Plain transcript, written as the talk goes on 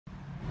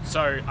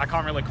So I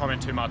can't really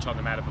comment too much on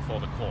the matter before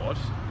the court,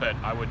 but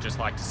I would just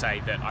like to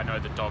say that I know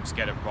that dogs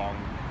get it wrong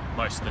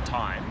most of the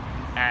time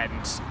and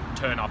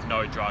turn up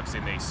no drugs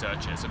in these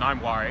searches. And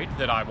I'm worried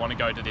that I want to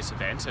go to this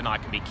event and I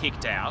can be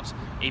kicked out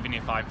even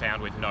if I'm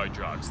found with no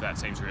drugs. That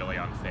seems really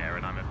unfair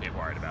and I'm a bit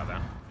worried about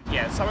that.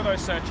 Yeah, some of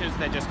those searches,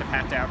 they're just a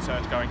pat-down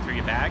search going through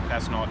your bag.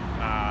 That's not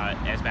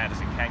as bad as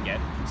it can get.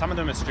 Some of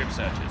them are strip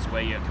searches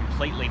where you're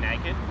completely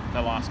naked.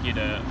 They'll ask you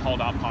to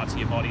hold up parts of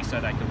your body so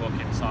they can look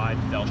inside.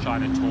 They'll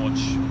shine a torch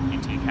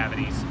into your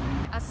cavities.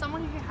 As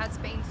someone who has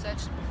been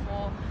searched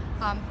before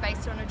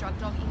based on a drug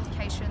dog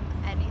indication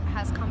and it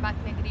has come back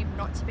negative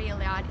not to be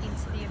allowed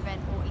into the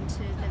event or into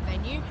the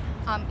venue,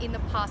 in the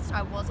past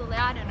I was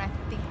allowed, and I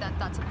think that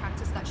that's a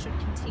practice that should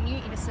continue.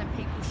 Innocent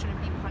people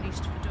shouldn't be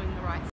punished for doing the right thing.